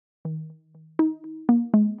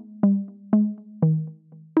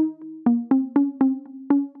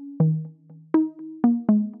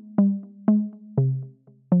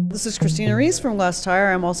This is Christina Reese from Glass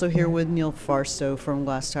Tire. I'm also here with Neil Farstow from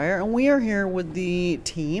Glass Tire, and we are here with the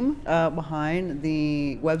team behind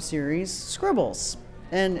the web series Scribbles.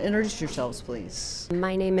 And introduce yourselves, please.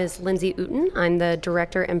 My name is Lindsay Uten. I'm the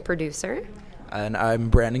director and producer. And I'm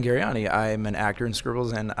Brandon Gariani. I'm an actor in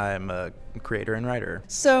Scribbles, and I'm a creator and writer.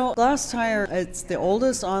 So Glass Tire, it's the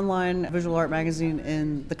oldest online visual art magazine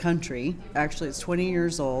in the country. Actually, it's 20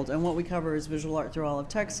 years old, and what we cover is visual art through all of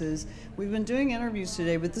Texas. We've been doing interviews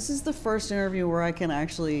today, but this is the first interview where I can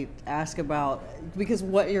actually ask about, because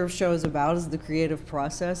what your show is about is the creative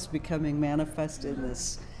process becoming manifest in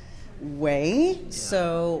this way.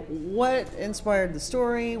 So what inspired the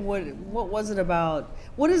story? What was it about?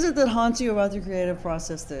 What is it that haunts you about the creative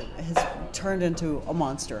process that has turned into a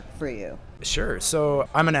monster for you? Sure. So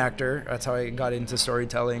I'm an actor. That's how I got into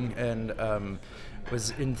storytelling, and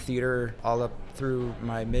was in theater all up through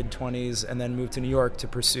my mid-20s, and then moved to New York to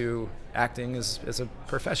pursue acting as a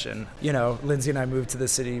profession. You know, Lindsay and I moved to the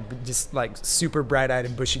city just like super bright-eyed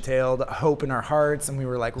and bushy-tailed, hope in our hearts, and we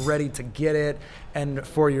were like ready to get it. And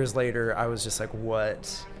 4 years later, I was just like,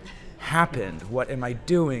 what happened? What am I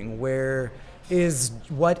doing? What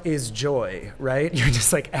is joy, right? You're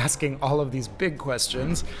just like asking all of these big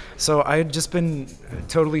questions. So I had just been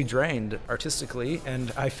totally drained artistically,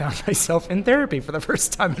 and I found myself in therapy for the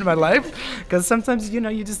first time in my life, because sometimes,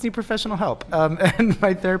 you just need professional help. And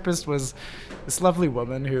my therapist was this lovely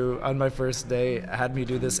woman who, on my first day, had me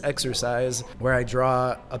do this exercise where I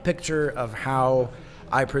draw a picture of how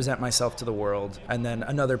I present myself to the world, and then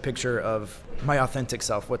another picture of my authentic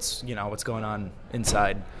self, what's going on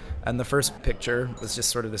inside. And the first picture was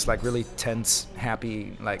just sort of this like really tense,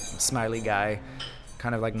 happy, like smiley guy,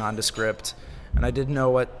 kind of like nondescript. And I didn't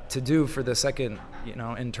know what to do for the second,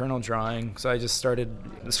 internal drawing. So I just started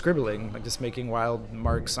scribbling, like just making wild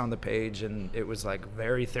marks on the page. And it was like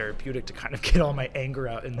very therapeutic to kind of get all my anger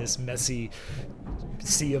out in this messy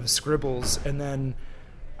sea of scribbles. And then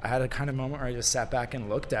I had a kind of moment where I just sat back and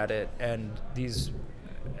looked at it, and these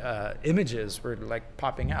images were like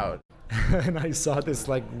popping out. And I saw this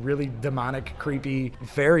like really demonic, creepy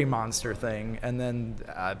fairy monster thing. And then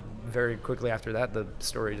very quickly after that, the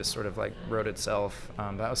story just sort of like wrote itself.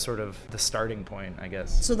 That was sort of the starting point, I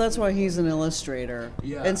guess. So that's why he's an illustrator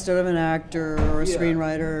instead of an actor or a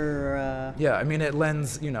screenwriter. Or Yeah, I mean, it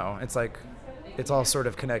lends, it's like, it's all sort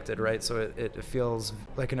of connected, right? So it feels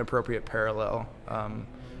like an appropriate parallel,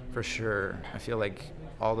 for sure. I feel like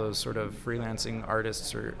all those sort of freelancing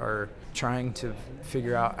artists are trying to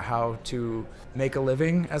figure out how to make a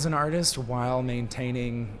living as an artist while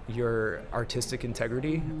maintaining your artistic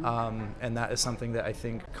integrity. And that is something that I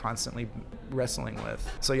think constantly wrestling with.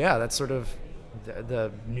 So yeah, that's sort of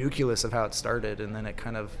the nucleus of how it started, and then it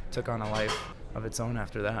kind of took on a life of its own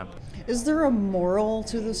after that. Is there a moral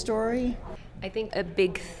to the story? I think a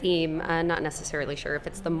big theme, not necessarily sure if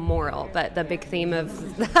it's the moral, but the big theme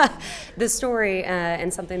of the story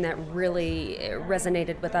and something that really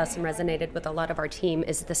resonated with us and resonated with a lot of our team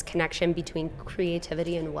is this connection between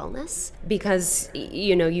creativity and wellness. Because,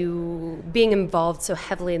 you being involved so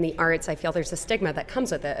heavily in the arts, I feel there's a stigma that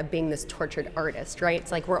comes with it of being this tortured artist, right?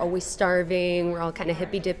 It's like we're always starving, we're all kind of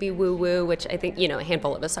hippy-dippy woo-woo, which I think, a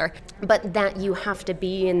handful of us are. But that you have to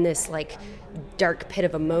be in this, like, dark pit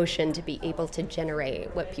of emotion to be able to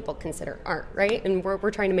generate what people consider art, right? And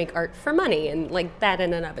we're trying to make art for money, and like that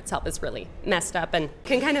in and of itself is really messed up and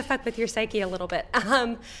can kind of fuck with your psyche a little bit,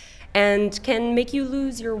 and can make you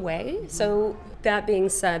lose your way. So that being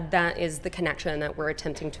said, that is the connection that we're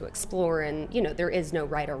attempting to explore, and there is no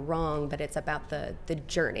right or wrong, but it's about the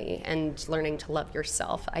journey and learning to love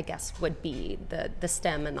yourself, I guess, would be the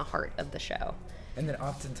stem and the heart of the show. And then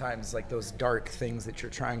oftentimes, like those dark things that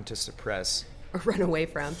you're trying to suppress or run away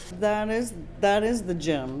from. That is the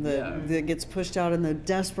gem that gets pushed out in the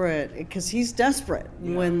desperate, because he's desperate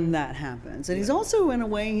when that happens. And he's also, in a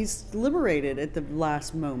way, he's liberated at the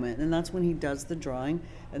last moment. And that's when he does the drawing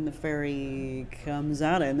and the fairy comes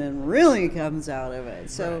out and then really comes out of it.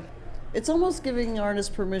 So it's almost giving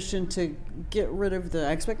artists permission to get rid of the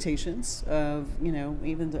expectations of,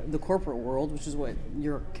 even the corporate world, which is what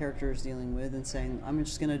your character is dealing with, and saying, I'm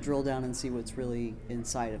just going to drill down and see what's really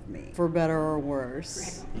inside of me, for better or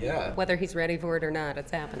worse. Yeah. Whether he's ready for it or not,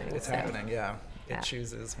 it's happening. It's happening, yeah. It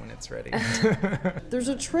chooses when it's ready. There's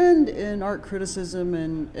a trend in art criticism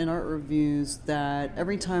and in art reviews that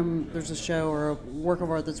every time there's a show or a work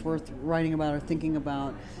of art that's worth writing about or thinking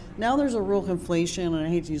about, now there's a real conflation, and I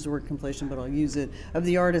hate to use the word conflation, but I'll use it, of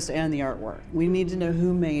the artist and the artwork. We need to know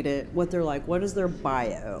who made it, what they're like, what is their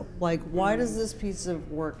bio? Like, why does this piece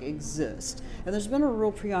of work exist? And there's been a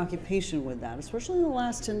real preoccupation with that, especially in the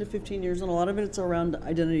last 10 to 15 years, and a lot of it's around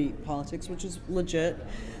identity politics, which is legit.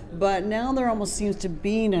 But now there almost seems to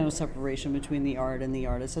be no separation between the art and the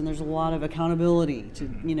artist, and there's a lot of accountability to,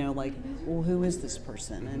 like, well, who is this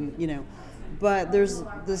person? And, but there's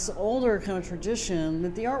this older kind of tradition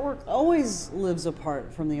that the artwork always lives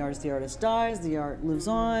apart from the artist. The artist dies, the art lives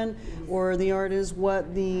on, or the art is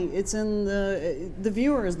the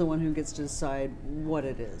viewer is the one who gets to decide what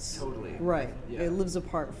it is. Totally. Right. Yeah. It lives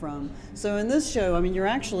apart from. So in this show, I mean,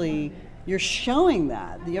 you're showing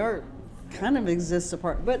that the art kind of exists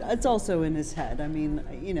apart, but it's also in his head. I mean,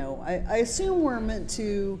 I assume we're meant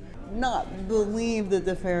to not believe that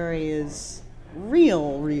the fairy is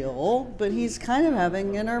real, but he's kind of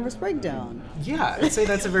having a nervous breakdown. Yeah, I'd say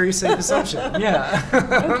that's a very safe assumption. Yeah.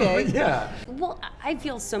 Okay. Yeah. Well, I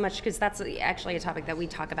feel so much, because that's actually a topic that we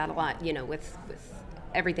talk about a lot, with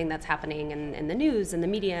everything that's happening in the news and the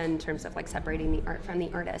media in terms of like separating the art from the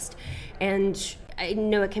artist. And I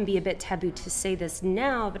know it can be a bit taboo to say this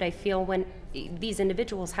now, but I feel when these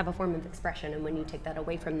individuals have a form of expression, and when you take that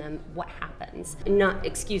away from them, what happens? Not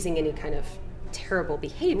excusing any kind of terrible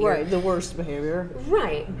behavior. Right, the worst behavior.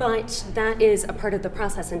 Right, but that is a part of the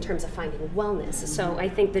process in terms of finding wellness. So I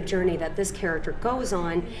think the journey that this character goes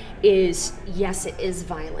on is, yes, it is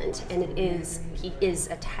violent, and he is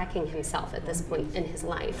attacking himself at this point in his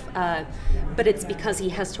life. But it's because he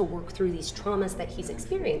has to work through these traumas that he's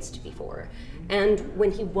experienced before. And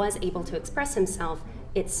when he was able to express himself,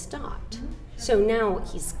 it stopped. So now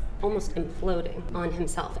he's almost imploding on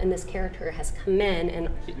himself, and this character has come in, and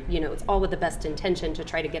it's all with the best intention to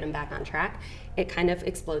try to get him back on track. It kind of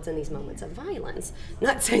explodes in these moments of violence.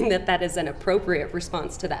 Not saying that is an appropriate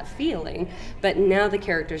response to that feeling, but now the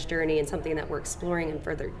character's journey, and something that we're exploring in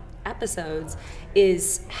further episodes,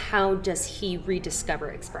 is how does he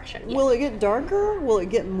rediscover expression? Will it get darker? Will it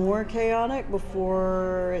get more chaotic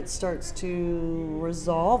before it starts to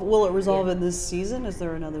resolve? Will it resolve in this season? Is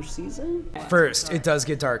there another season? First, it does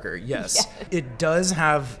get darker, yes. Yeah. It does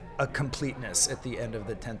have a completeness at the end of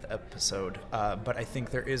the 10th episode, but I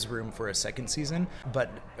think there is room for a second season.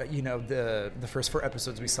 But, the first 4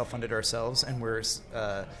 episodes we self-funded ourselves, and we're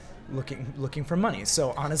looking for money.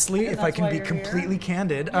 So honestly, if I can be completely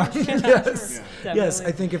candid, yes,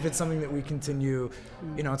 I think if it's something that we continue,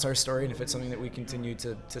 it's our story, and if it's something that we continue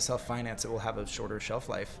to self-finance, it will have a shorter shelf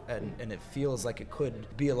life, and it feels like it could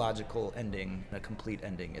be a logical ending, a complete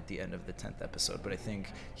ending at the end of the 10th episode. But I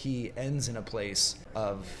think he ends in a place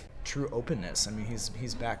of true openness. I mean,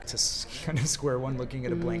 he's back to kind of square one, looking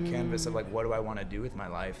at a blank canvas of like, what do I want to do with my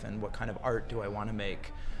life, and what kind of art do I want to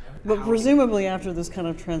make? But presumably after this kind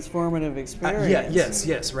of transformative experience.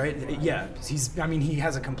 Yes, right? Yeah, he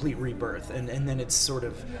has a complete rebirth, and then it's sort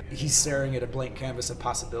of, he's staring at a blank canvas of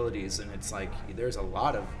possibilities, and it's like, there's a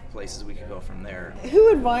lot of places we could go from there.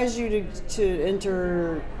 Who advised you to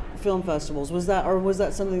enter film festivals? Was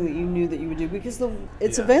that something that you knew that you would do? Because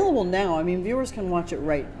it's available now. I mean, viewers can watch it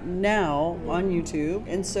right now on YouTube.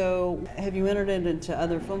 And so, have you entered it into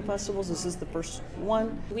other film festivals? Is this the first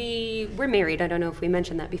one? We're married. I don't know if we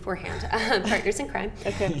mentioned that beforehand. Partners in crime.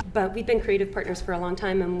 Okay. But we've been creative partners for a long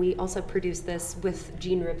time, and we also produce this with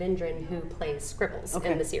Gene Ravindran, who plays Scribbles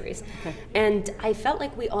in the series. Okay. And I felt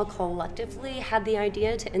like we all collectively had the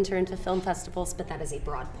idea to enter into film festivals, but that is a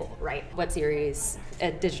broad pull, right? What series,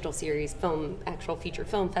 digital series, film, actual feature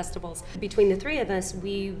film festivals. Between the 3 of us,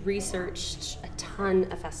 we researched a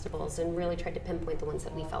ton of festivals and really tried to pinpoint the ones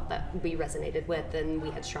that we felt that we resonated with, and we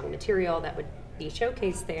had strong material that would be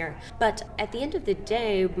showcased there. But at the end of the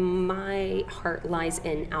day, my heart lies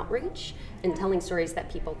in outreach and telling stories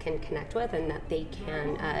that people can connect with and that they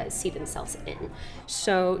can see themselves in.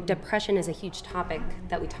 So depression is a huge topic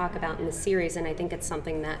that we talk about in the series, and I think it's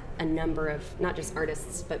something that a number of, not just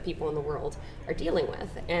artists, but people in the world are dealing with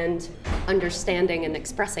and understanding and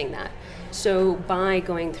expressing that. So by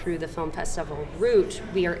going through the film festival route,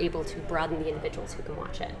 we are able to broaden the individuals who can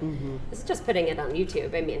watch it. Mm-hmm. It's just putting it on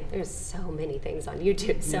YouTube. I mean, there's so many things on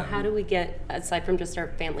YouTube. So how do we get, aside from just our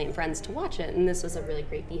family and friends, to watch it? And this was a really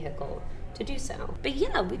great vehicle to do so. But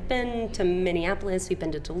yeah, we've been to Minneapolis, we've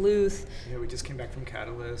been to Duluth. Yeah, we just came back from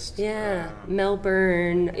Catalyst. Yeah,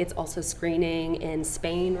 Melbourne. It's also screening in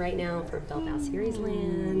Spain right now for Bilbao Series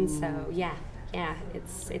Land. So yeah,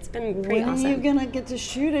 it's been pretty awesome. When are you gonna get to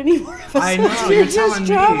shoot anymore? I know, you're telling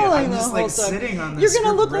me. I'm just like sitting on this. You're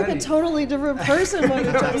gonna look like a totally different person by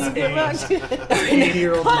the time you get back to it.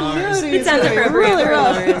 80-year-old Mars. It sounds really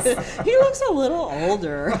rough. He looks a little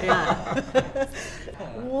older. Yeah.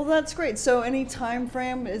 Well, that's great. So any time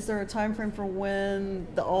frame, is there a time frame for when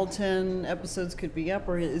all 10 episodes could be up,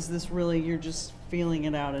 or is this really, you're just feeling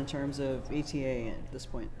it out in terms of ETA at this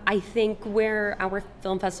point? I think where our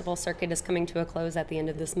film festival circuit is coming to a close at the end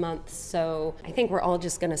of this month, so I think we're all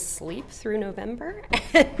just going to sleep through November,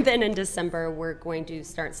 and then in December we're going to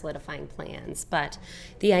start solidifying plans. But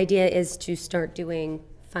the idea is to start doing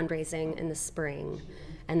fundraising in the spring,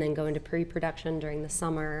 and then go into pre-production during the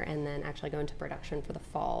summer, and then actually go into production for the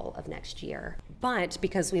fall of next year. But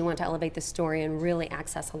because we want to elevate the story and really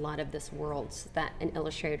access a lot of this world that an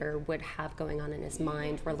illustrator would have going on in his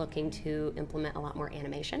mind, we're looking to implement a lot more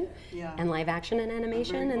animation and live action and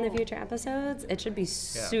animation in the future episodes. It should be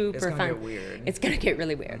super it's gonna fun. get weird. It's going to get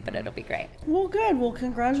really weird, but it'll be great. Well, good. Well,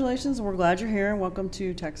 congratulations. We're glad you're here. Welcome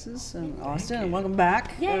to Texas and Austin, and welcome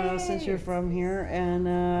back since you're from here.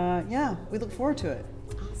 And yeah, we look forward to it.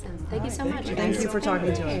 Awesome. Thank you so much. Thank you for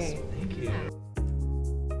talking to us.